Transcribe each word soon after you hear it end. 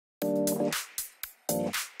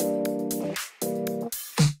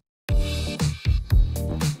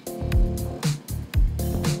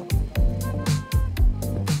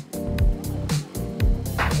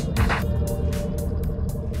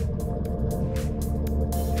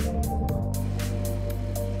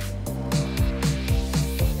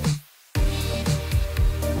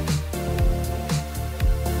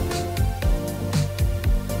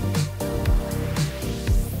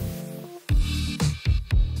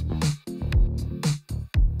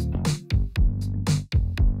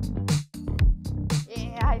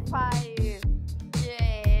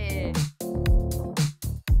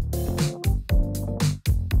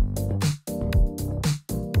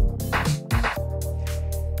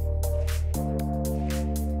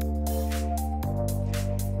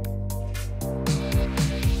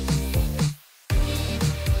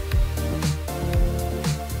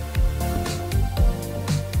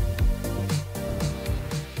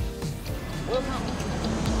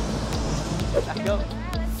Let's go.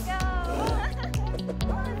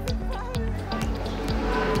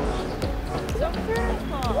 So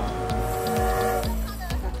beautiful.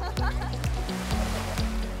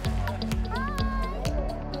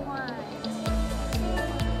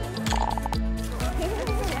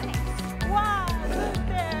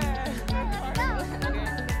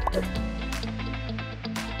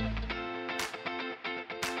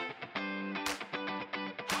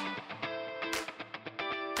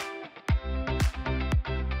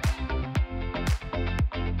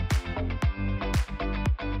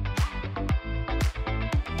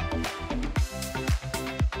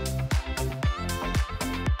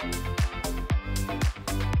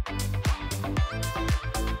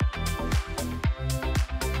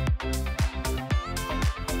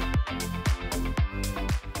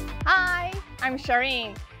 I'm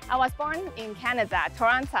𝙆𝙤𝙣𝙣. I was born in Canada,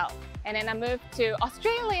 Toronto, and then I moved to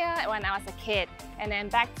Australia when I was a kid, and then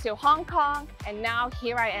back to Hong Kong, and now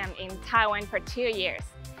here I am in Taiwan for 2 years.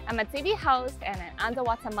 I'm a TV host and an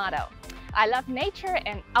underwater model. I love nature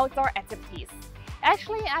and outdoor activities.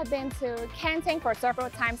 Actually, I've been to Canton for several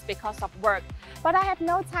times because of work, but I have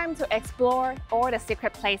no time to explore all the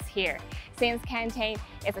secret places here, since Canton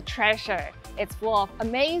is a treasure. It's full of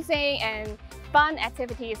amazing and fun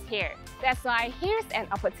activities here. That's why here's an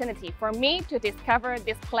opportunity for me to discover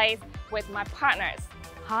this place with my partners.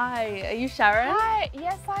 Hi, are you Sharon? Hi,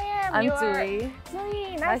 yes I am. I'm 𝙤𝙣𝙣𝙣.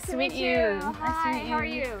 𝙤𝙣𝙣𝙣, nice to meet you. Hi, how are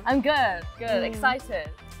you? I'm good,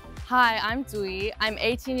 excited. Hi, I'm 𝙤𝙣𝙣. I'm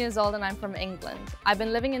 18 years old and I'm from England. I've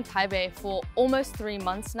been living in Taipei for almost 3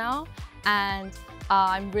 months now, and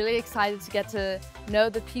I'm really excited to get to know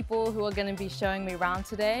the people who are going to be showing me around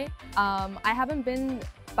today. I haven't been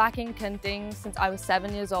back in Kenting since I was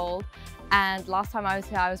 7 years old, and last time I was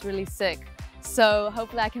here I was really sick. So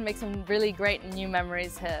hopefully I can make some really great new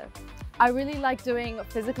memories here. I really like doing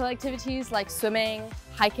physical activities like swimming,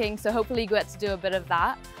 hiking, so hopefully you get to do a bit of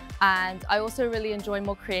that. And I also really enjoy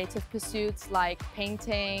more creative pursuits like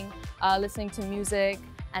painting, listening to music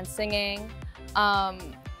and singing.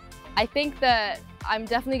 I think that I'm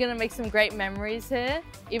definitely going to make some great memories here.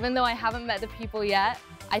 Even though I haven't met the people yet,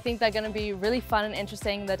 I think they're going to be really fun and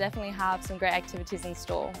interesting. They definitely have some great activities in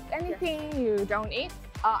store. Anything you don't eat?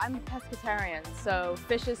 I'm a pescatarian, so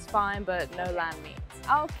fish is fine, but no land meat.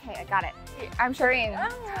 Okay, I got it. I'm 𝙆𝙤𝙣𝙣.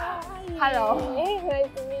 Hello. Nice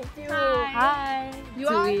to meet you. Hi. You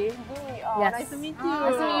are? 𝙤𝙣𝙣. Yes. Nice to meet you.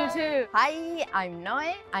 Nice to meet you too. Hi, I'm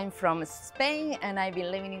𝙤𝙣𝙣. I'm from Spain and I've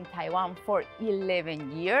been living in Taiwan for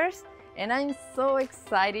 11 years. And I'm so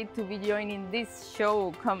excited to be joining this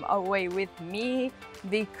show. Come away with me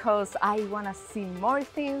because I want to see more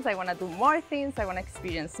things, I want to do more things, I want to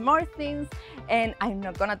experience more things, and I'm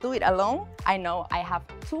not gonna do it alone. I know I have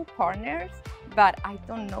 2 partners, but I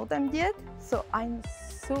don't know them yet, so I'm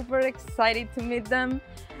super excited to meet them.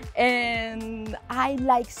 And I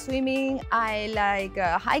like swimming, I like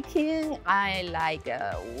hiking, I like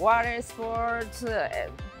water sports,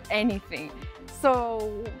 anything.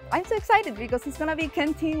 So I'm so excited because it's gonna be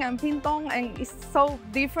Kenting and Pingtung, and it's so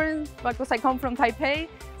different because I come from Taipei.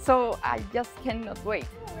 So I just cannot wait.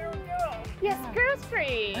 Yes, girls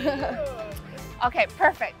free. Okay,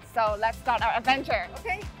 perfect. So let's start our adventure.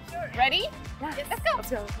 Okay, sure. Ready? Yeah. Yes, let's go. Let's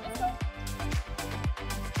go. Let's go.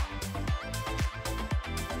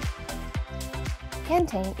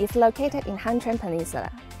 Kenting is located in 𝙆𝙤𝙣𝙣 Peninsula,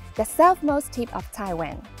 the southmost tip of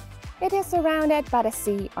Taiwan. It is surrounded by the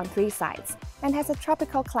sea on 3 sides and has a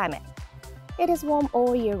tropical climate. It is warm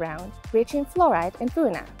all year round, rich in flora and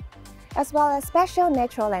fauna, as well as special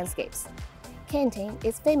natural landscapes. Kenting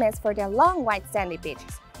is famous for their long white sandy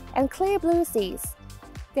beaches and clear blue seas.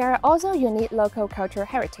 There are also unique local cultural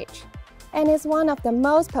heritage and is one of the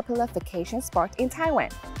most popular vacation spots in Taiwan.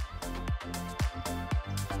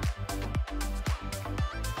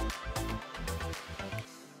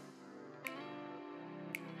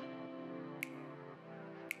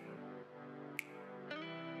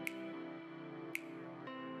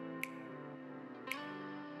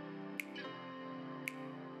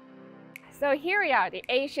 So here we are, the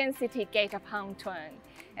ancient city gate of 𝙆𝙤𝙣,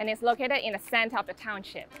 and it's located in the center of the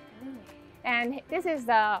township. And this is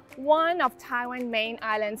one of Taiwan main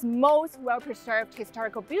island's most well-preserved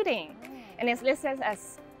historical building, and it's listed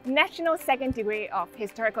as National Second Degree of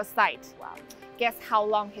Historical Site. Wow. Guess how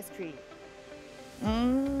long history?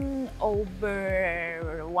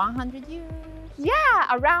 Over 100 years?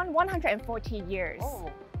 Yeah, around 140 years. Oh.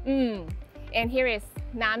 And here is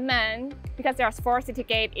Nanmen, because there's 4 city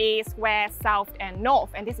gates, east, west, south, and north,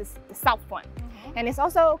 and this is the south one. And it's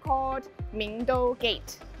also called Mingdou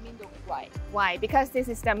Gate. Why? Why? Because this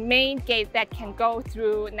is the main gate that can go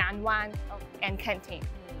through Nanwan and Kenting.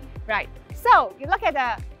 Right. So you look at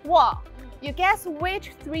the wall. You guess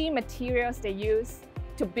which 3 materials they use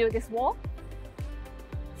to build this wall?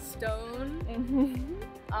 Stone.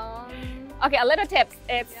 Okay, a little tips.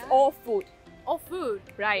 It's all food. All food.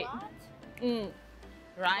 Right.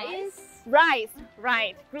 Rice. Rice.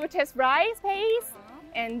 Right. Glutinous rice paste,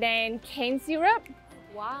 and then cane syrup,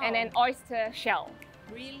 Wow. and then oyster shell.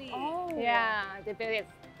 Really? Oh. Yeah, they build it.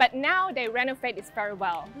 But now they renovate it very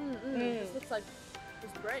well. This looks like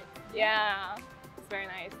it's great. Yeah, it's very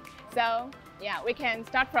nice. So yeah, we can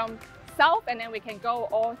start from south and then we can go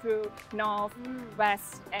all through north,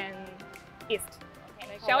 west, and east.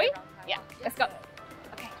 Okay, shall we? Yeah, let's go.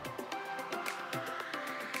 Okay.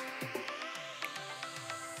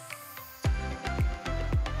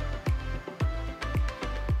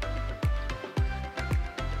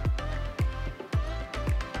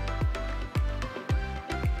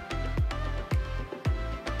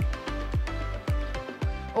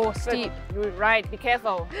 Oh, steep. Right, be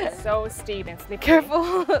careful. It's so steep and slippery.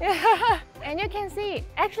 Careful. Yeah. And you can see,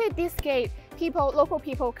 actually this gate, local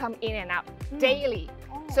people come in and out daily.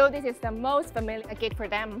 So this is the most familiar gate for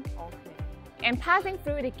them. Okay. And passing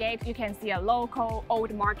through the gate, you can see a local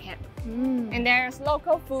old market. And there's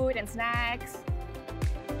local food and snacks.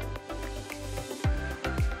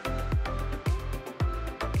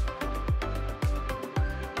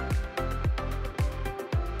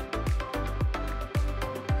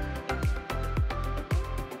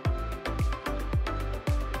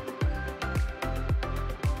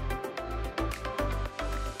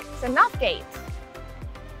 The north gate.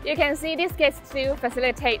 You can see this gate still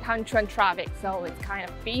facilitate Hanchuan traffic, so it's kind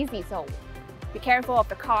of busy, so be careful of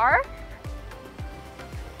the car.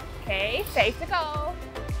 Okay, safe to go.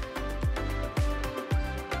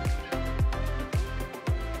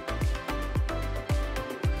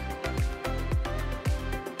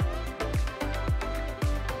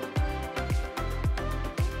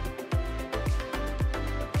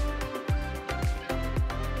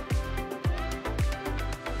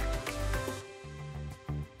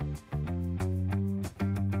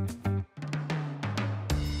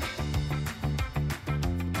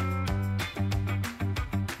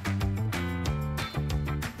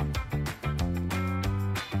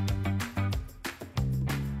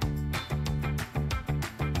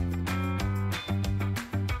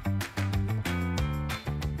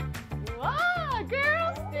 Wow,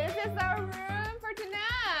 girls, this is our room for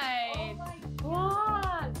tonight.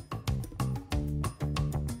 What?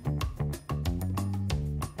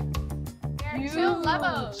 There are 2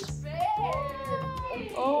 levels.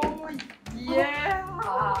 Oh, yeah.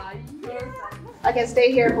 I can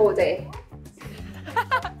stay here whole day.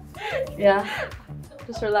 Yeah.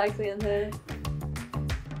 Just relaxing in there.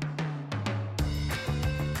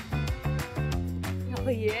 Oh,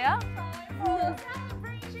 yeah.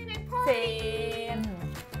 Celebration and party.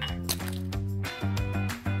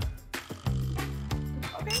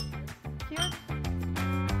 Okay. Cute.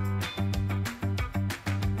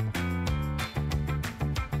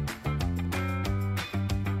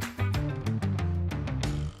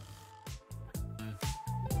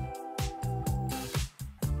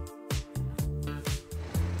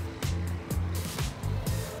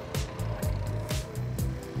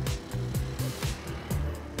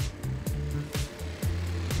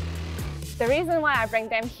 The reason why I bring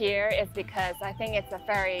them here is because I think it's a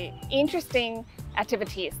very interesting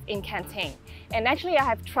activities in Canton. And actually I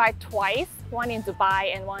have tried twice, one in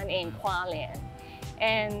Dubai and one in Hualien.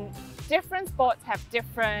 And different spots have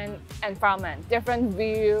different environment, different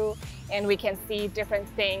view, and we can see different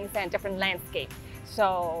things and different landscape.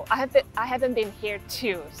 So I haven't been here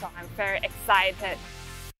too, so I'm very excited.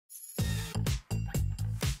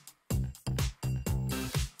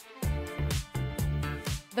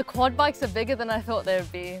 The quad bikes are bigger than I thought they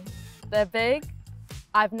would be. They're big.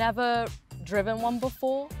 I've never driven one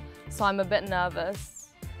before, so I'm a bit nervous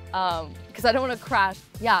because I don't want to crash.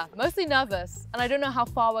 Yeah, mostly nervous. And I don't know how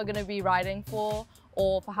far we're going to be riding for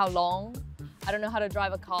or for how long. I don't know how to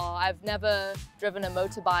drive a car. I've never driven a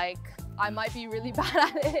motorbike. I might be really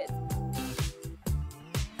bad at it.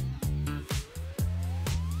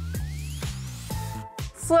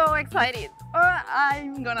 So excited. Oh,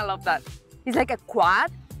 I'm gonna love that. It's like a quad.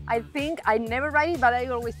 I think I never ride it, but I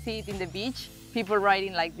always see it in the beach. People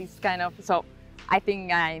riding like this kind of, so I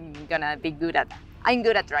think I'm gonna be good at that. I'm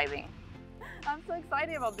good at driving. I'm so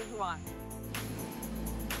excited about this one.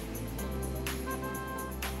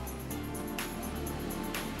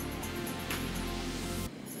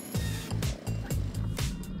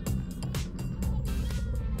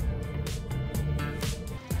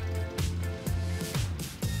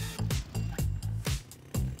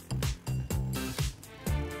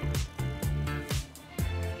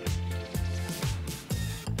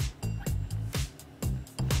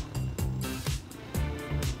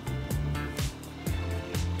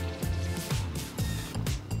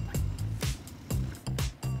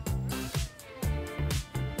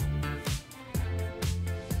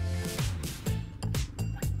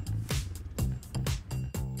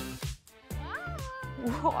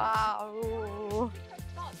 Wow.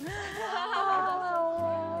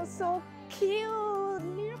 Oh, so cute,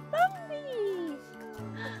 little puppy.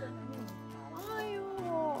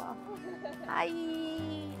 Hi.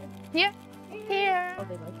 Here. Here. Oh,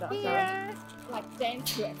 they like that. Here. Like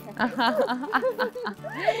dance to it.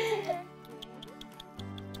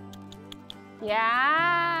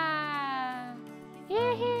 Yeah.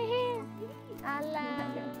 Here. Hello.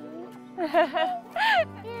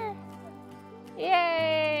 Here.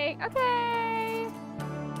 Yay. Okay.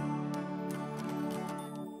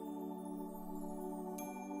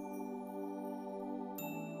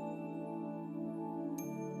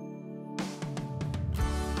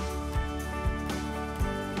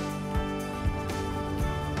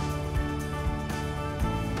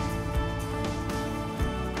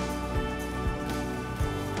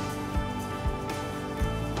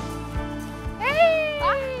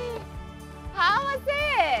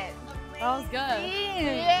 That was good.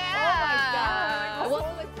 Yeah. Oh my god. I was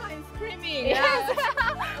all the time screaming. Yeah.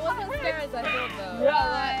 It wasn't as scary as I thought though.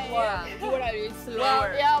 Right. Yeah. You would have been slower.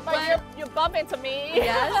 Well, yeah, but you bump into me.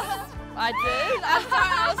 Yes, I did. I'm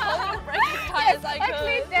sorry, I was holding the brake as tight as I could.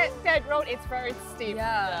 Actually, that road is very steep.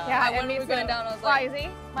 Yeah. When we were going down, I was like, you see?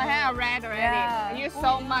 My hands are red already. Yeah. I use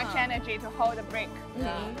so much energy to hold the brake.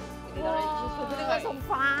 yeah. It was so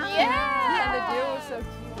fun. Yeah. And the view was so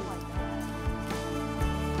cute.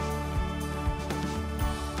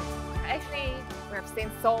 Actually, we have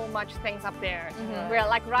seen so much things up there. We're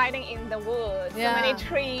like riding in the woods. Yeah. So many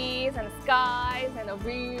trees and skies and the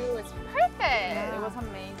view is perfect. Yeah, it was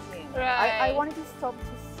amazing. Right. I wanted to stop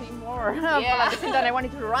to see more. Yeah. But at the same time, I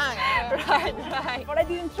wanted to run. Right. But I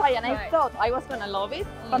didn't try, and I Right. thought I was gonna love it.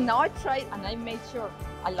 But now I tried, and I made sure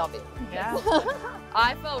I love it. Yeah.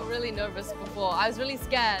 I felt really nervous before. I was really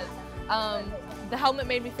scared. The helmet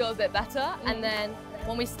made me feel a bit better, and then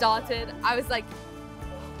when we started, I was like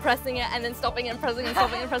pressing it and then stopping and pressing and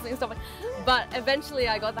stopping and pressing and stopping. But eventually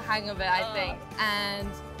I got the hang of it, I think, and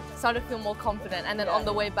started to feel more confident. And then on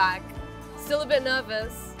the way back, still a bit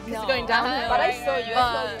nervous because it's going downhill. But I saw you. I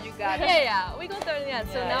But- told you got it. Yeah, we got there in the end.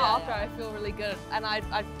 So Yeah, now yeah, after I feel really good, and I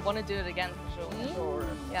want to do it again for sure. Sure.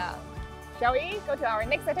 Yeah. Shall we go to our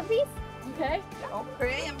next activity? Okay.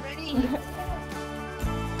 Okay, I'm ready.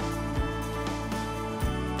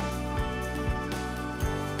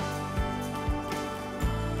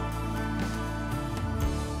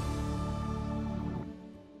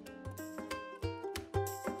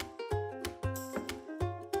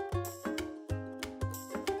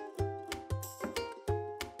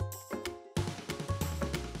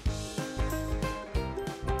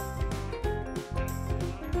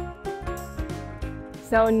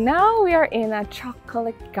 So now we are in a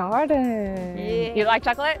chocolate garden. Yeah. You like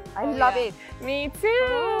chocolate? I love it. Me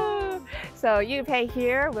too. So you pay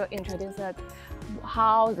here will introduce us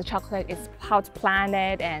how the chocolate is, how to plant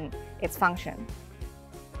it and its function.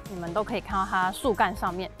 你们都可以看到它树干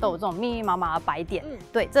上面都有这种密密麻麻的白点，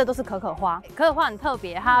对，这都是可可花。可可花很特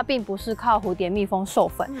别，它并不是靠蝴蝶、蜜蜂授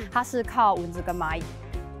粉，它是靠蚊子跟蚂蚁。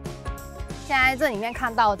现在这里面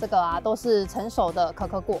看到这个啊，都是成熟的可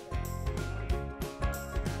可果。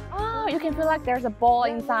 Oh, you can feel like there's a ball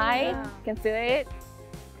inside. You can feel it.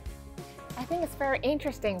 I think it's very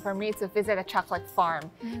interesting for me to visit a chocolate farm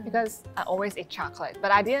because I always eat chocolate,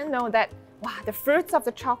 but I didn't know that wow, the fruits of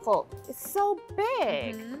the chocolate is so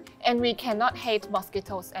big, and we cannot hate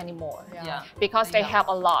mosquitoes anymore because they help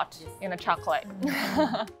a lot in the chocolate.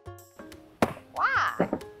 Wow!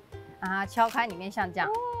 啊，敲开里面像这样，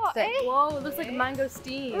 对 Whoa, it looks like mango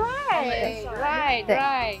steam. Right, right, Yeah.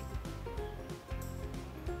 right.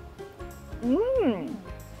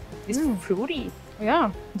 It's fruity.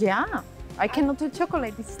 Yeah. Yeah. I cannot do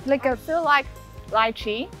chocolate. It's like I feel like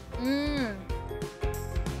lychee Mm.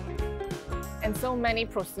 and so many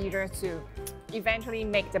procedures to eventually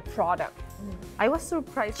make the product. I was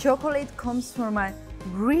surprised. Chocolate comes from a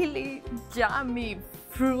really yummy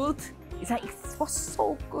fruit. It's like, it was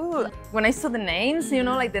so good. When I saw the names, you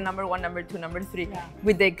know, like the number 1, number 2, number 3,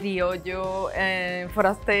 with the criollo and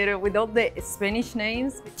forastero, with all the Spanish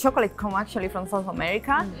names. Chocolate come actually from South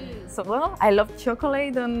America. So, well, I love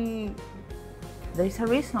chocolate and there is a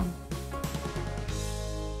reason.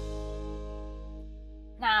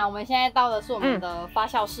 那我们现在到的是我们的发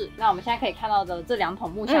酵室。那我们现在可以看到的这2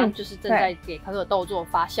桶木箱，就是正在给可可豆做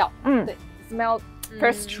发酵。对 Smell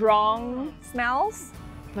very strong smells.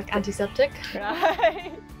 Like antiseptic.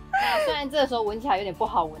 Right. 那虽然这个时候闻起来有点不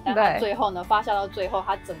好闻，但它最后呢，发酵到最后，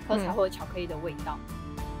它整颗才会有巧克力的味道。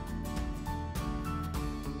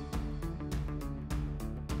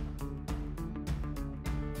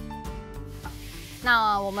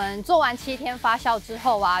那我们做完7天发酵之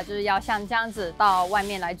后啊，就是要像这样子到外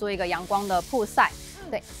面来做一个阳光的曝晒。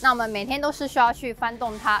对，那我们每天都是需要去翻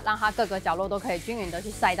动它，让它各个角落都可以均匀的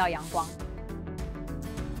去晒到阳光。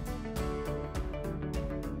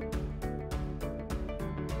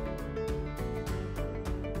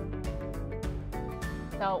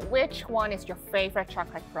So which one is your favorite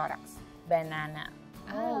chocolate products? Banana.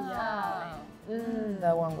 Oh, yeah.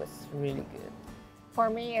 That one was really good. For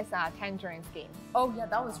me, it's tangerine skin. Oh yeah,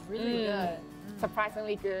 that was really good.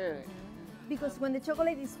 Surprisingly good. Because when the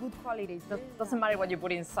chocolate is good quality, it doesn't matter what you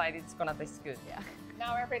put inside, it's gonna taste good. Yeah.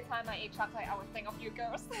 Now every time I eat chocolate, I would think of you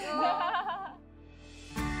girls.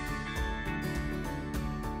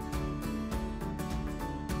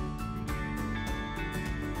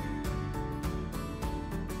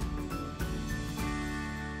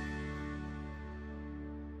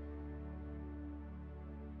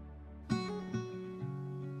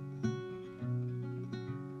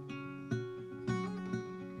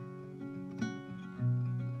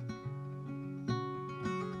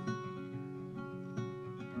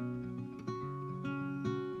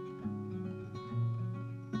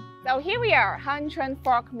 So here we are, 𝙆𝙣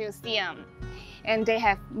Folk Museum, and they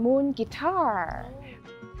have moon guitar.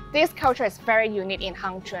 This culture is very unique in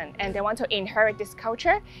𝙆𝙣, and they want to inherit this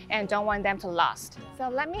culture and don't want them to lost. So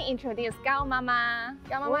let me introduce Gao Mama.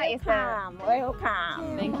 Gao Mama is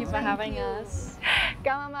Welcome. Thank you for having us.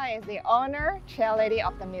 Gao Mama is the owner, chair lady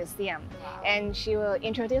of the museum, and she will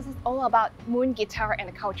introduce us all about moon guitar and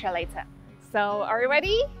the culture later. So are you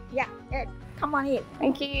ready? Yeah, come on in.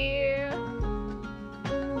 Thank you.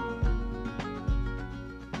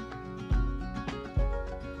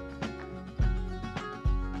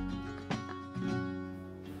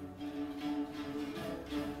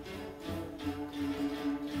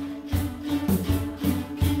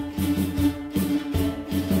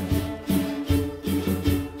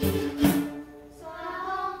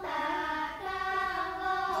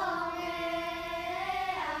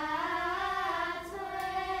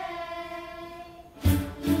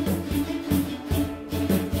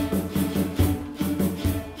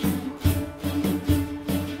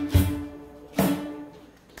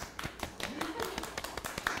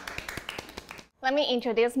 Let me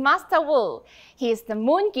introduce Master Wu. He is the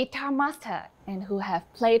moon guitar master and who have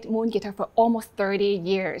played moon guitar for almost 30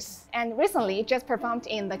 years. And recently just performed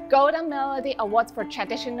in the Golden Melody Awards for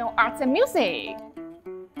Traditional Arts and Music.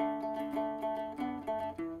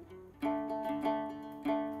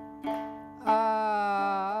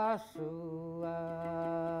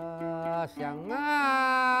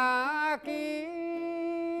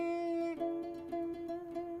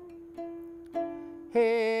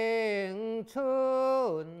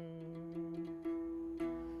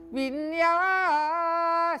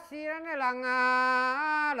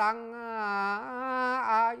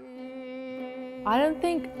 I don't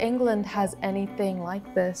think England has anything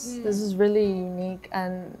like this. This is really unique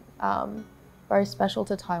and very special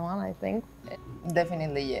to Taiwan, I think.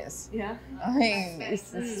 Definitely yes. Yeah. I mean,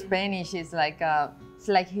 it's Spanish is like it's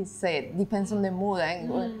like he said, depends on the mood,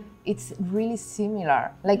 and it's really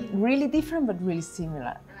similar, like really different but really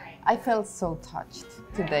similar. I felt so touched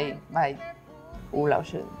today by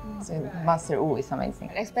𝙆𝙤𝙣𝙩𝙪. So Master Wu is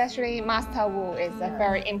amazing. Especially Master Wu is a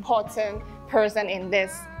very important person in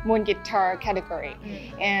this moon guitar category.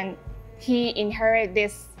 And he inherited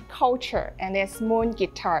this culture and this moon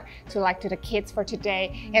guitar to the kids for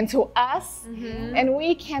today and to us. And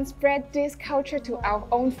we can spread this culture to our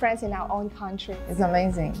own friends in our own country. It's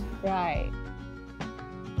amazing. Right.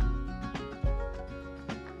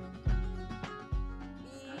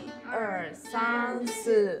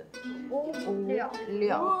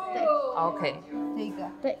 Okay.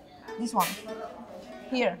 This one.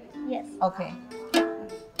 Here. Yes. Okay.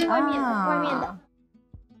 外面的。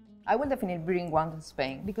 I will definitely bring one to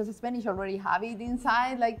Spain because the Spanish already have it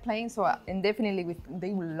inside, like playing. So, and definitely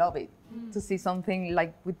they will love it to see something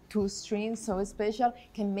like with 2 strings, so special,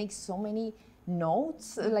 can make so many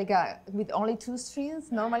notes, like with only 2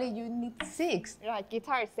 strings. Normally you need 6. Right,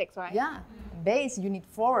 guitar is 6, right? Yeah, bass you need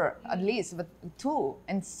 4 at least, but 2,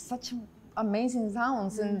 and such amazing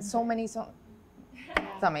sounds and so many songs.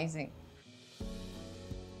 It's amazing.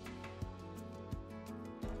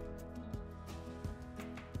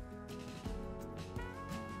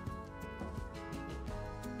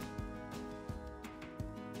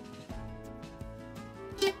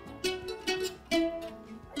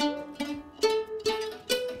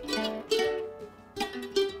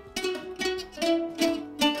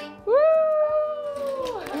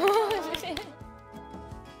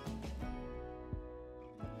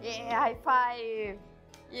 Yeah, high five!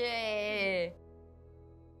 Yeah!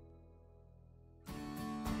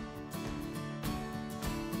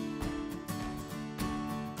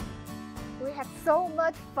 so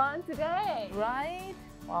much fun today. Right?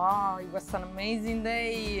 Wow, it was an amazing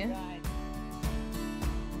day. Right.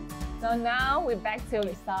 So now we're back to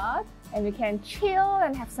resort and we can chill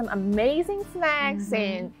and have some amazing snacks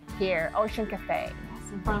in here, Ocean Cafe.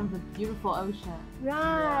 Yes, in front of the beautiful ocean.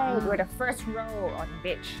 Right, we're the first row on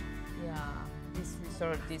the beach. Yeah, this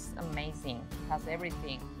resort is amazing. It has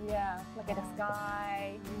everything. Yeah, look at the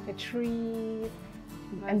sky, the trees,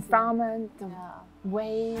 environment, the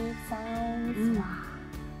wave sounds. Wow.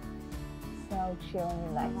 So chill and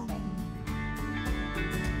relaxing.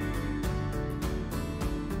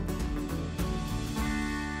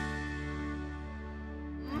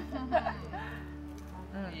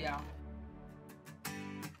 Yeah.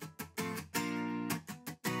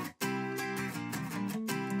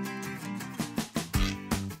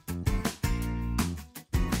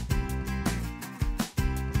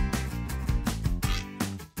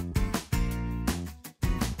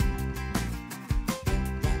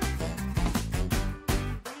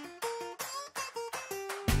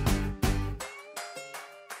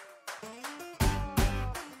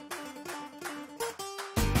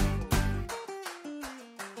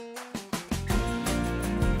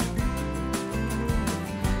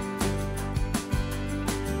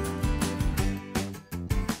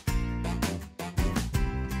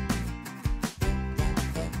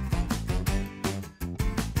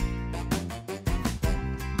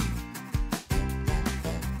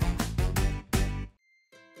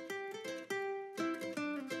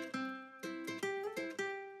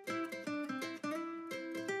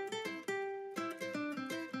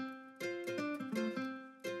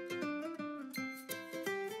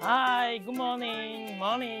 Hi, good morning.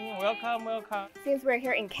 Morning. Welcome, welcome. Since we're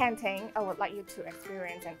here in Canton, I would like you to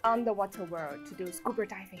experience an underwater world to do scuba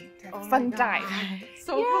diving, to have a fun dive.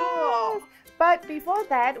 So cool. But before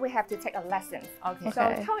that, we have to take a lesson. Okay.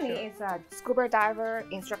 So Tony is a scuba diver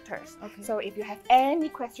instructor. Okay. So if you have any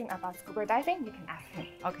question about scuba diving, you can ask me.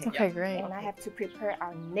 Okay. Okay, great. And I have to prepare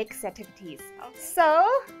our next activities. So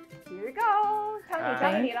here we go. Tony,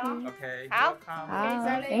 Thank you. Okay, Out.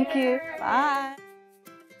 welcome. Thank you. Bye.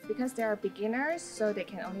 Because they are beginners, so they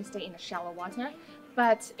can only stay in the shallow water.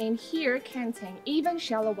 But in here, Canton, even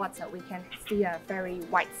shallow water, we can see a very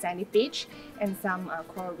white sandy beach and some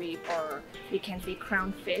coral reef, or we can see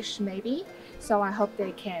crown fish maybe. So I hope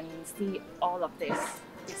they can see all of this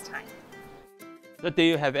time. So do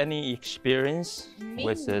you have any experience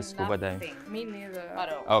with the scuba diving? Me neither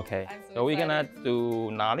at all. Okay, I'm so so we're gonna excited.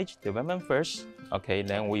 do knowledge development first. Okay,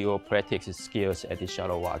 then we will practice skills at the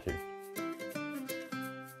shallow water.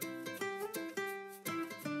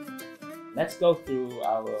 Let's go through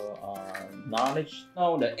our knowledge.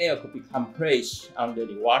 Now the air could be compressed under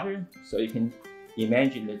the water. So you can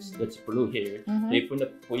imagine that's blue here. So if you put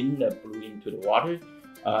the blue into the water,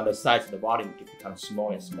 the size of the volume can become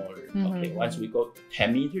smaller and smaller. Okay, once we go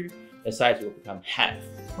 10 meters, the size will become half.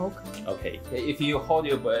 Okay. Okay, if you hold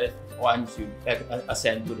your breath, once you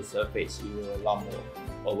ascend to the surface, you will a lot more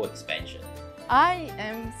over expansion. I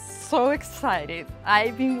am so excited.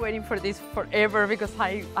 I've been waiting for this forever because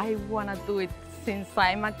I want to do it since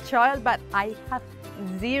I'm a child, but I have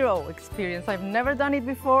zero experience. I've never done it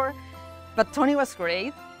before, but Tony was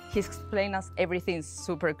great. He explained us everything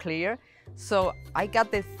super clear. So I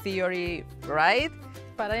got the theory right,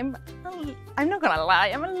 but I'm not gonna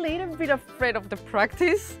lie, I'm a little bit afraid of the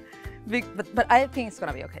practice, but I think it's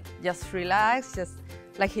gonna be okay. Just relax, just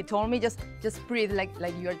like he told me, just breathe like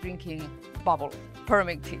you are drinking bubble,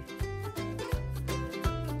 permit tea.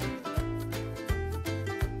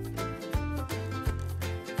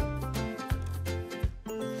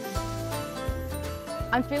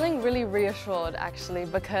 I'm feeling really reassured actually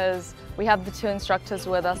because we have the two instructors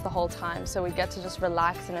with us the whole time, so we get to just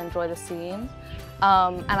relax and enjoy the scene.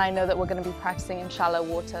 And I know that we're going to be practicing in shallow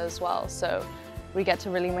water as well, so we get to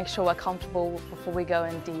really make sure we're comfortable before we go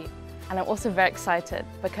in deep. And I'm also very excited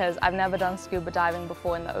because I've never done scuba diving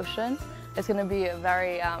before in the ocean. It's going to be a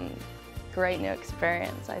very great new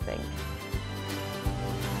experience, I think.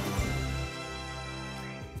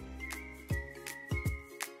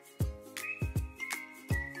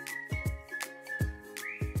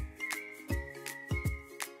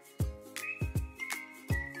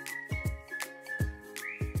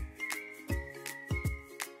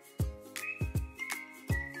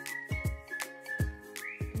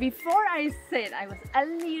 Before I said I was a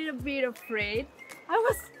little bit afraid, I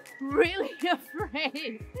was really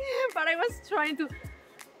afraid, but I was trying to.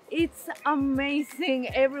 It's amazing.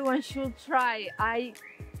 Everyone should try. I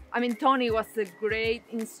mean, Tony was a great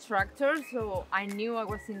instructor, so I knew I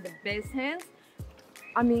was in the best hands.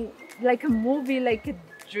 I mean, like a movie, like a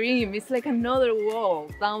dream. It's like another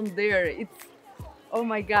world down there. Oh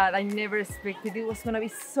my God, I never expected it was gonna be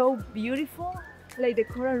so beautiful. Like the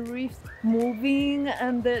coral reefs moving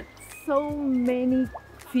and the so many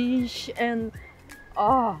fish and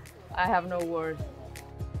oh, I have no words.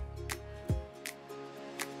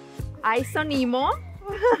 I saw Nemo.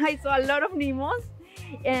 I saw a lot of Nemos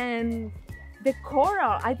and the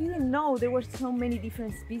coral. I didn't know there were so many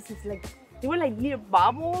different species. Like they were like little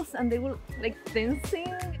bubbles and they were like dancing.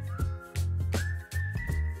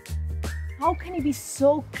 How can it be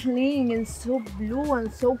so clean and so blue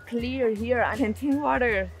and so clear here? Canteen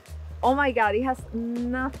water. Oh my God, it has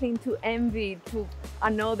nothing to envy to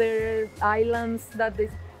another islands that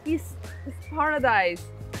it's paradise.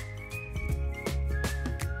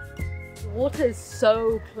 The water is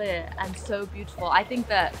so clear and so beautiful. I think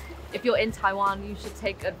that if you're in Taiwan, you should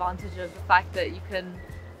take advantage of the fact that you can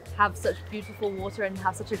have such beautiful water and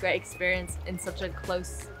have such a great experience in such a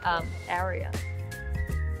close area.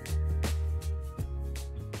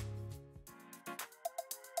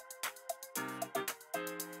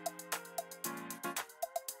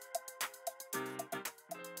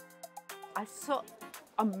 I saw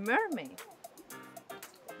a mermaid.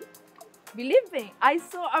 Believe me, I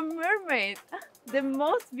saw a mermaid. The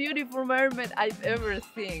most beautiful mermaid I've ever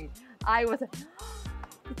seen.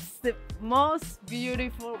 It's the most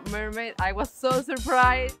beautiful mermaid. I was so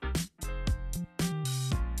surprised.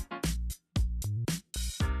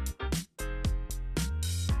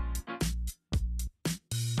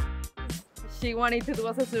 She wanted to do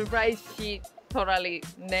as a surprise. She totally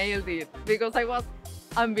nailed it because I was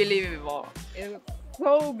unbelievable. It was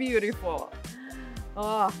so beautiful.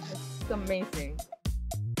 Oh, it's amazing.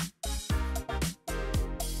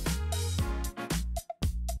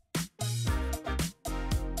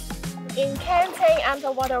 In Canton,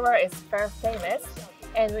 underwater world is very famous,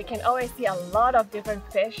 and we can always see a lot of different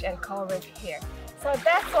fish and coral reef here. So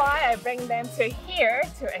that's why I bring them to here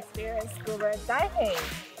to experience scuba diving.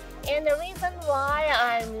 And the reason why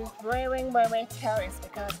I'm wearing mermaid tail is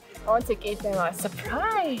because I want to give them a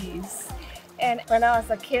surprise. And when I was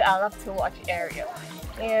a kid, I loved to watch Ariel.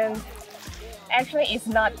 And actually, it's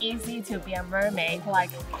not easy to be a mermaid.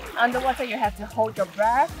 Like underwater, you have to hold your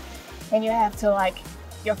breath, and you have to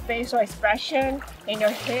your facial expression and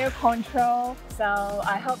your hair control. So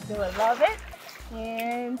I hope you will love it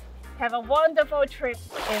and have a wonderful trip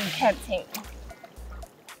in Canton.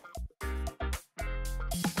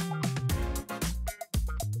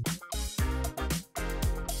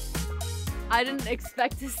 I didn't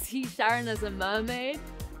expect to see Sharon as a mermaid.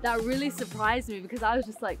 That really surprised me because I was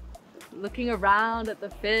just like looking around at the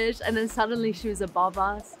fish and then suddenly she was above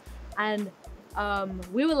us and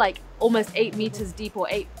we were like almost 8 meters deep or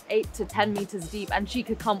 8 to 10 meters deep and she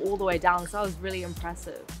could come all the way down, so that was really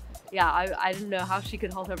impressive. Yeah, I didn't know how she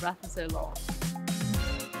could hold her breath for so long.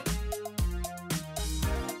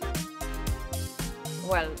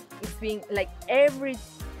 Well, it's been like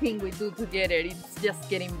everything we do together, it's just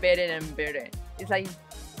getting better and better. It's like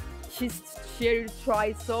she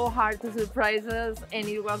tried so hard to surprise us and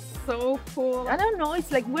it was so cool. I don't know,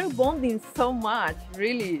 it's like we're bonding so much,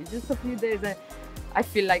 really. Just a few days and I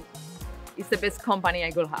feel like it's the best company I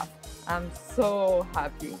could have. I'm so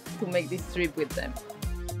happy to make this trip with them.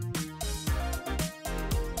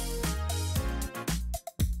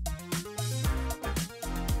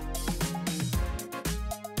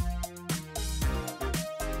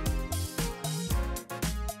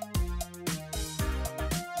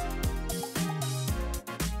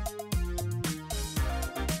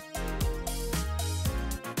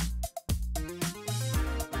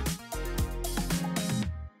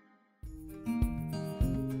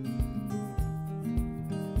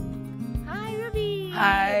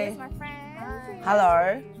 Hi. My friend.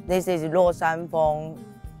 Hello. This is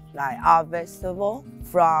𝙆𝙤𝙣𝙩𝙪𝙣𝙪 art festival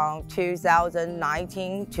from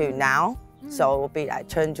 2019 to now. So it will be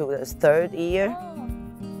turned to the 3rd year.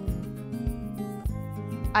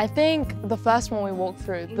 I think the first one we walked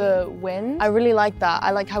through, the wind, I really like that. I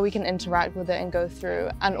like how we can interact with it and go through,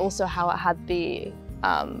 and also how it had the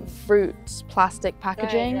fruit plastic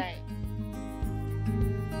packaging. Right.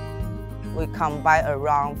 We combine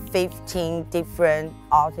around 15 different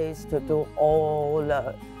artists to do all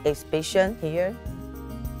the exhibition here.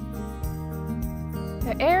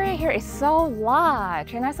 The area here is so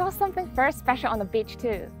large, and I saw something very special on the beach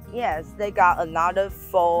too. Yes, they got another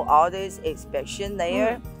 4 artist exhibition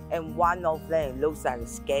there, and one of them looks like a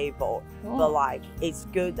skateboard. But it's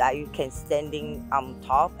good that you can standing on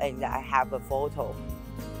top and have a photo.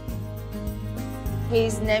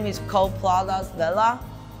 His name is 𝙆𝙤𝙣𝙩𝙪𝙣𝙪 Villa.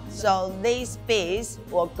 So this piece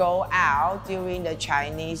will go out during the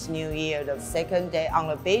Chinese New Year, the 2nd day on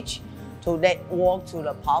the beach. to let work to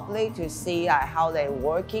the public to see how they're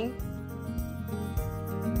working.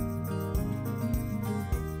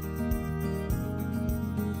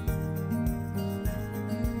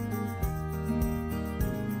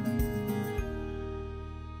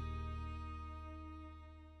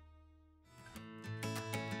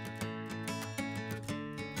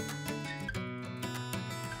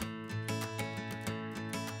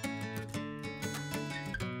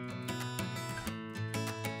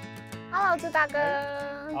 Hello， 朱大哥。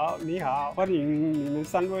好，你好，欢迎你们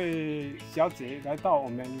3位小姐来到我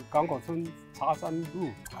们港口村茶山路。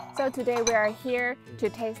So today we are here to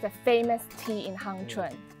taste the famous tea in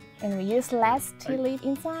Hangchun. And we use less tea leaf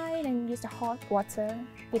inside and use the hot water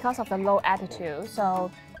because of the low altitude. So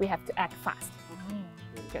we have to act fast.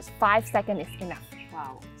 Just 5 seconds is enough.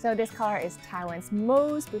 Wow. So this color is Taiwan's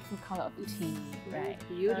most beautiful color of tea, right?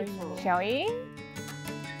 Beautiful. Shall we?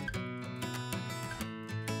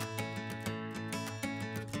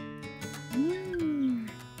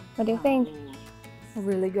 What do you think?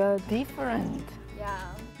 Really good. Different. Yeah.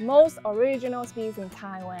 Most original species in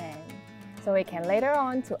Taiwan. So we can later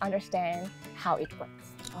on to understand how it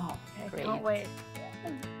works. Oh, Great. Can't wait.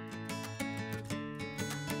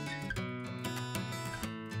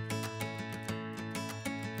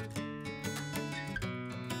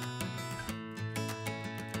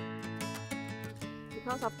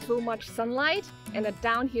 Because of too much sunlight and the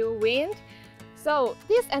downhill wind, so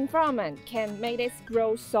this environment can make it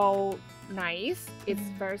grow so nice. It's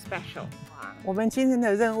very special. 我们今天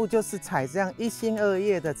的任务就是采这样1星2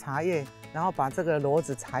叶的茶叶，然后把这个骡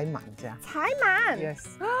子采满，这样。采满 Yes.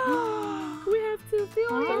 We have to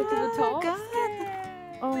fill it to the top.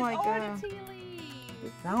 Oh my With all god. the tea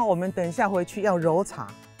leaves. 然后我们等一下回去要揉茶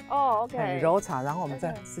，Oh, okay. 揉茶，然后我们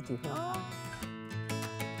再自己喝茶。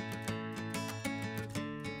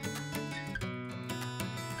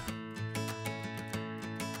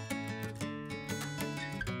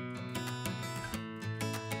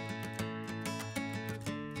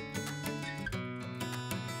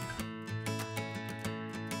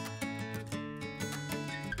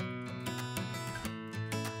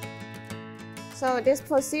So this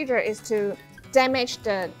procedure is to damage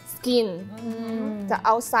the skin, the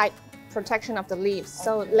outside protection of the leaves.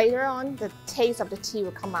 So later on, the taste of the tea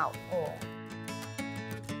will come out.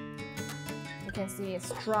 You can see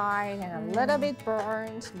it's dry and a little bit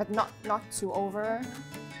burned, but not too over.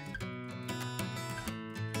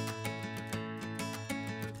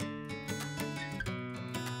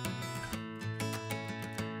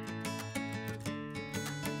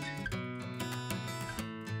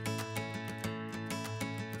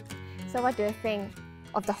 So what do you think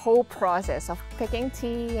of the whole process of picking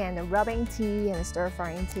tea and rubbing tea and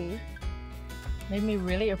stir-frying tea? Made me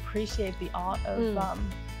really appreciate the art of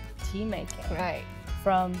tea making. Right.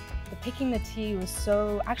 From the picking the tea was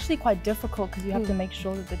actually quite difficult because you have to make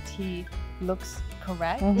sure that the tea looks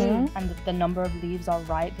correct and that the number of leaves are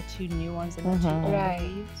right, the 2 new ones and the 2 older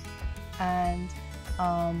leaves. And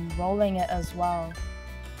rolling it as well.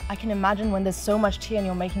 I can imagine when there's so much tea and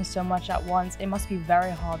you're making so much at once, it must be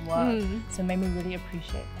very hard work. So it made me really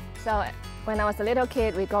appreciate that. So when I was a little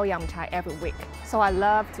kid, we go yum chai every week. So I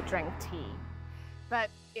love to drink tea. But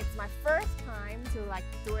it's my first time to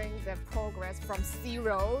doing the progress from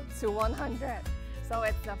 0 to 100. So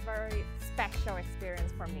it's a very special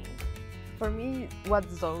experience for me. For me, what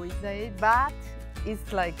Zoe said, but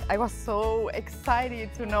it's like I was so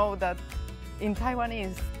excited to know that in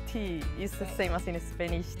Taiwanese, tea is the same as in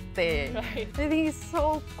Spanish té. I think it's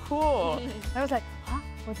so cool. I was like, huh?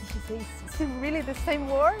 What did she say? Is it really the same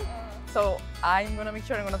word? So I'm gonna make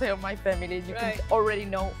sure I'm gonna tell my family. You can already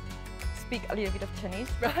speak a little bit of Chinese.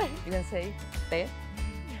 You can say té.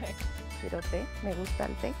 Quiero té. Me gusta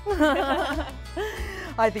el té.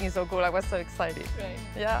 I think it's so cool. I was so excited.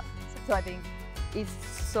 Yeah. So I think it's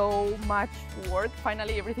so much work.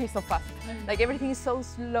 Finally, everything is so fast. Like everything is so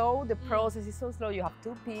slow. The process is so slow. You have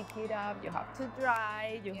to pick it up. You have to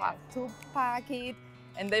dry. You have to pack it,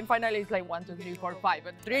 and then finally it's like 1, 2, 3, 4, 5,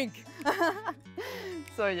 and drink.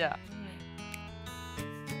 So yeah.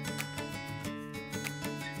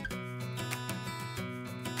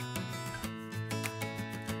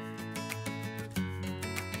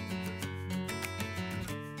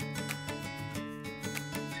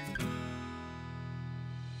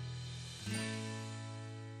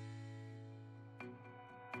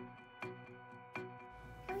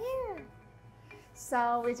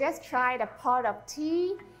 So we just tried a pot of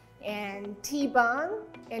tea and tea bun.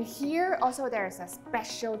 And here also there's a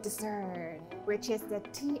special dessert, which is the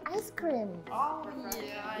tea ice cream. Oh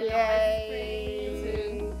yeah,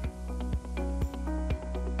 Yay!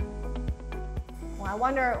 Wow. I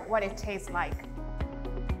wonder what it tastes like.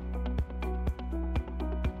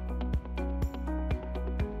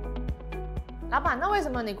 老板，那为什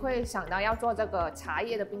么你会想到要做这个茶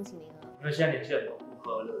叶的冰淇淋呢？因为现在年轻人都不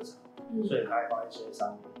喝热茶，所以开发一些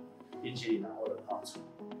商品，冰淇淋啊或者泡茶。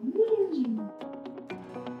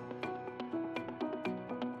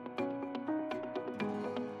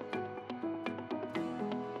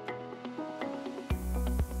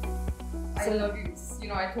I love it. You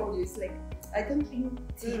know, I told you it's like I don't drink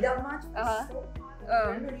tea that much. It's so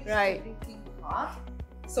hot. Right. Drinking hot.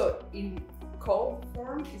 So in cold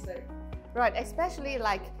form, it's like. Right, especially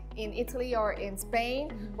like in Italy or in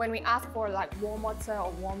Spain, when we ask for like warm water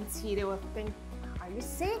or warm tea, they will think, "Are you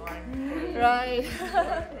sick?" Right. So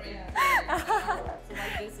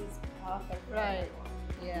like this is perfect. Right.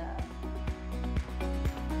 Yeah.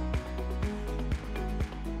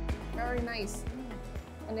 Very nice.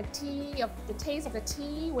 And the taste of the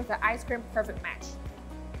tea with the ice cream, perfect match.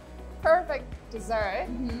 Perfect dessert.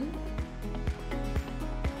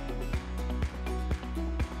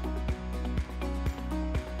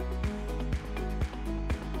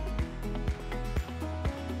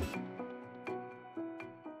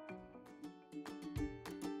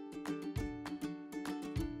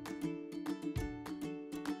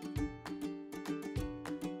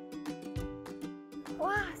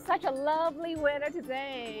 Wow, such a lovely weather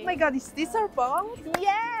today. Oh my God, is this our boat?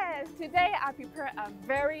 Yes, today I prepared a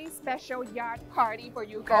very special yacht party for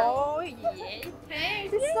you girls. Oh yeah,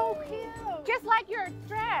 thanks. It's so cute. Just like your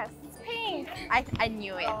dress, it's pink. I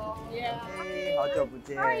knew it. Oh, yeah. Hey, 好久不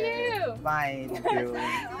见. How are you? Fine, thank you.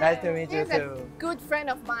 Nice to meet you He's a too. good friend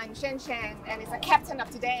of mine, Shen Shen, and he's a captain of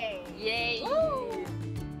today. Yay. Woo!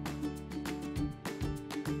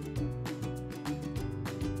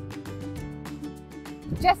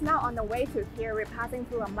 Just now on the way to here, we're passing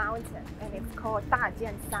through a mountain and it's called 大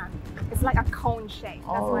剑山. It's like a cone shape.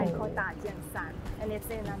 That's why it's called 大剑山. And it's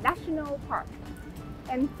in a national park.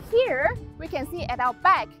 And here we can see at our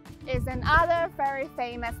back is another very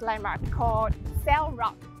famous landmark called Sail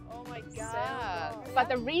Rock. Oh my God. But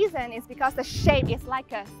the reason is because the shape is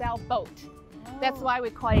like a sailboat. That's why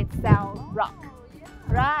we call it Sail Rock.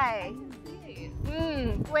 Right.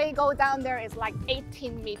 When you go down there, it's like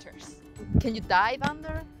 18 meters. Can you dive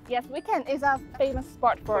under? Yes, we can. It's a famous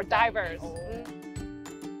spot for divers.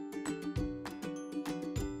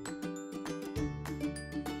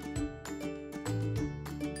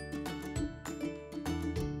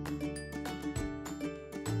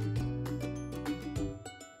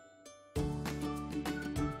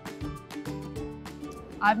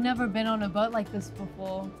 I've never been on a boat like this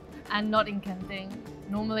before, and not in Genting.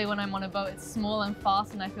 Normally when I'm on a boat, it's small and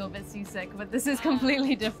fast and I feel a bit seasick, but this is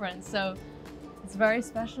completely different. So it's very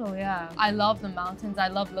special, yeah. I love the mountains. I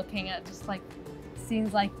love looking at just like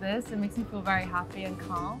scenes like this. It makes me feel very happy and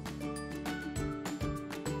calm.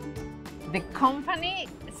 The company,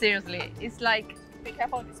 seriously, it's like, Be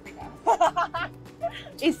careful with the speaker.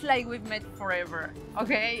 it's like we've met forever,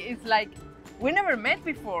 okay? It's like we never met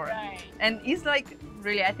before. Right. And it's like,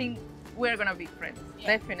 really, I think we're gonna be friends,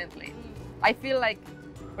 definitely. I feel like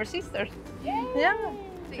we're sisters. Yay. Yeah.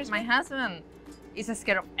 My husband is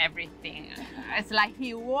scared of everything. It's like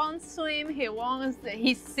he wants to swim,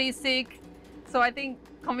 he's seasick. So I think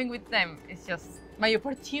coming with them is just my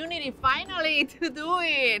opportunity finally to do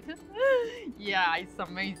it. Yeah, it's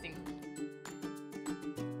amazing.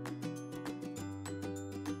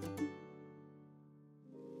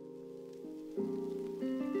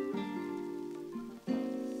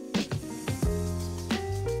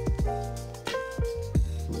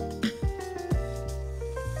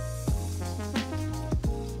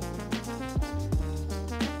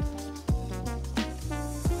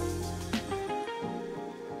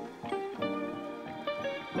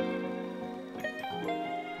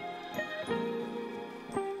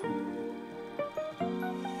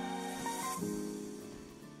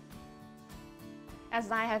 As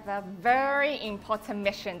I have a very important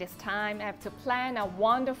mission this time, I have to plan a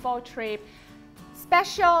wonderful trip,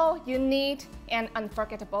 special, unique, and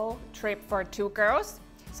unforgettable trip for two girls.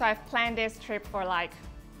 So I've planned this trip for like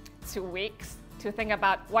 2 weeks to think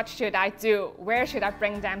about what should I do, where should I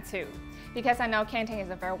bring them to. Because I know Genting is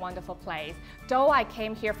a very wonderful place, though I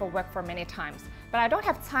came here for work for many times. But I don't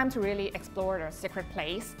have time to really explore the secret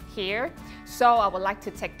place here. So I would like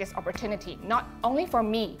to take this opportunity, not only for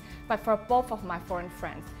me, but for both of my foreign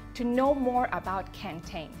friends, to know more about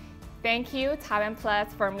Genting. Thank you,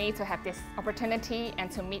 TaiwanPlus, for me to have this opportunity and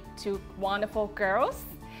to meet two wonderful girls.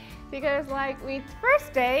 Because like with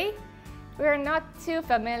first day, we're not too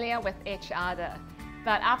familiar with each other.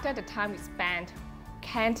 But after the time we spent,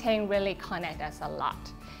 Genting really connected us a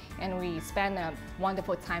lot. and we spend a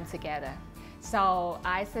wonderful time together. So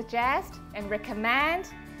I suggest and recommend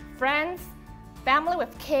friends, family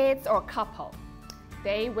with kids or couple.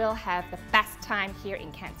 They will have the best time here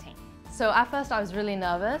in Canton. So at first I was really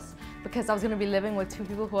nervous because I was going to be living with two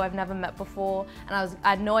people who I've never met before, and I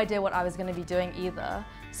had no idea what I was going to be doing either.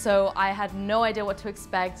 So I had no idea what to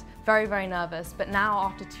expect, very, very nervous. But now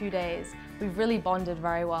after 2 days, we've really bonded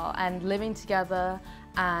very well, and living together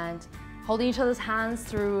and holding each other's hands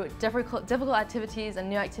through difficult activities and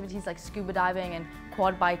new activities like scuba diving and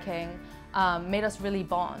quad biking made us really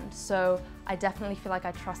bond. So I definitely feel like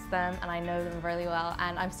I trust them and I know them really well,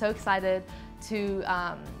 and I'm so excited to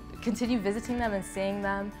continue visiting them and seeing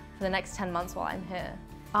them for the next 10 months while I'm here.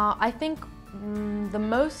 I think the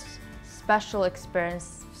most special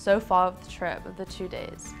experience so far of the trip, of the 2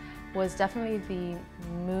 days, was definitely the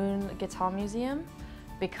𝙆𝙤𝙣𝙩𝙪𝙣𝙪 Museum,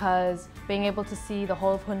 because being able to see the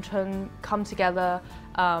whole of Hunchun come together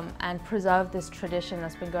and preserve this tradition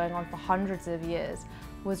that's been going on for hundreds of years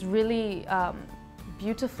was really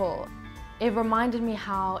beautiful. It reminded me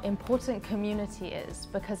how important community is,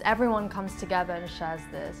 because everyone comes together and shares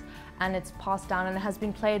this, and it's passed down, and it has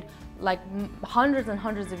been played like hundreds and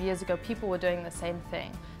hundreds of years ago. People were doing the same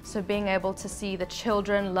thing. So being able to see the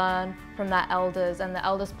children learn from their elders and the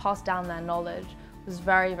elders pass down their knowledge was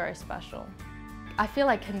very, very special. I feel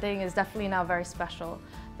like 𝙤𝙤 is definitely now very special,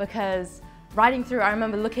 because riding through, I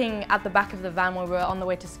remember looking at the back of the van when we were on the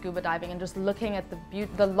way to scuba diving and just looking at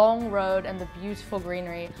the long road and the beautiful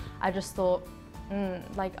greenery. I just thought,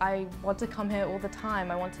 like, I want to come here all the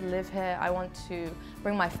time. I want to live here. I want to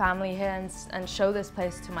bring my family here and show this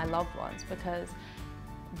place to my loved ones, because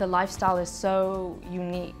the lifestyle is so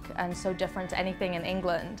unique and so different to anything in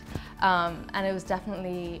England. And it was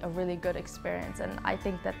definitely a really good experience, and I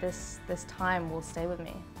think that this time will stay with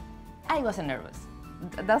me. I wasn't nervous.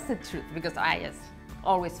 That's the truth, because I just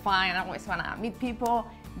always fine, I always wanna meet people,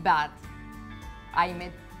 but I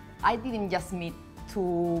didn't just meet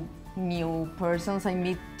two new persons, I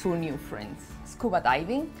meet two new friends. Scuba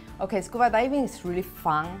diving. Okay, scuba diving is really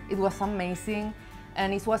fun. It was amazing,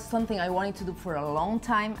 and it was something I wanted to do for a long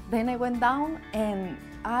time. Then I went down and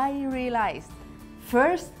I realized,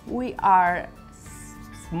 first, we are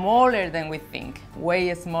smaller than we think,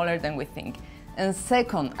 way smaller than we think. And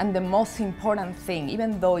second, and the most important thing,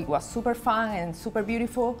 even though it was super fun and super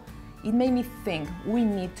beautiful, it made me think we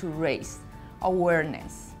need to raise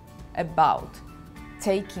awareness about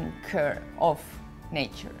taking care of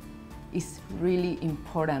nature. It's really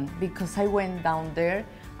important, because I went down there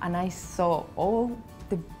and I saw all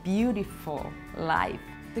the beautiful life.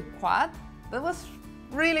 The quad, that was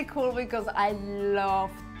really cool, because I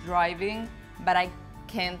love driving, but I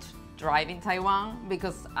can't drive in Taiwan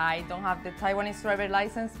because I don't have the Taiwanese driver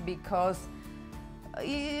license, because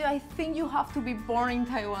I think you have to be born in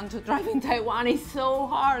Taiwan to drive in Taiwan. It's so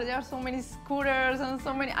hard. There are so many scooters and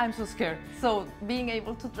so many, I'm so scared. So being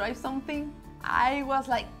able to drive something, I was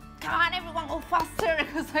like, come on, everyone, go faster,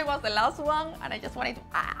 because I was the last one and I just wanted to,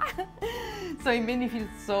 So it made me feel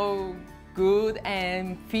so good,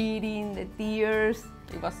 and feeding the deers,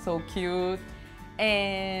 it was so cute.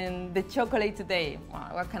 And the chocolate today,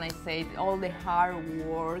 what can I say? All the hard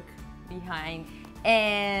work behind.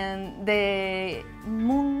 And the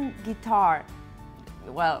moon guitar,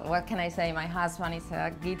 well, what can I say? My husband is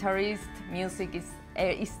a guitarist. Music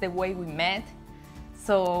is the way we met.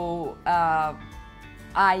 So I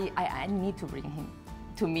need to bring him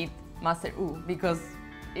to meet Master Wu, because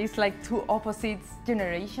it's like two opposite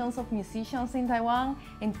generations of musicians in Taiwan,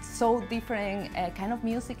 and so different kind of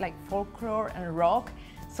music, like folklore and rock.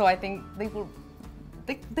 So I think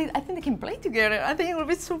I think they can play together. I think it will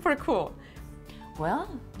be super cool. Well,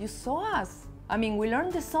 you saw us. I mean, we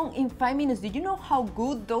learned the song in 5 minutes. Did you know how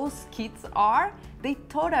good those kids are? They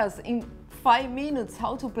taught us in 5 minutes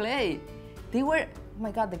how to play. They were, oh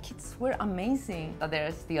my God, the kids were amazing. That there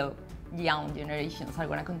are still young generations are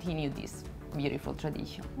gonna continue this beautiful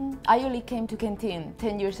tradition. I only came to Canton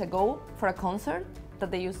 10 years ago for a concert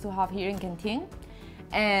that they used to have here in Canton,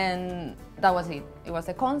 and that was it. It was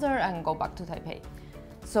a concert and go back to Taipei.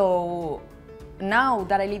 So now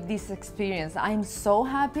that I live this experience, I'm so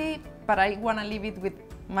happy, but I want to live it with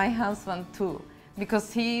my husband too,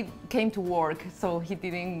 because he came to work, so he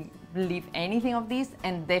didn't live anything of this,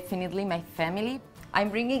 and definitely my family. I'm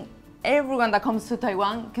bringing everyone that comes to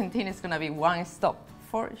Taiwan. Canton is going to be one stop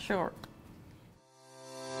for sure.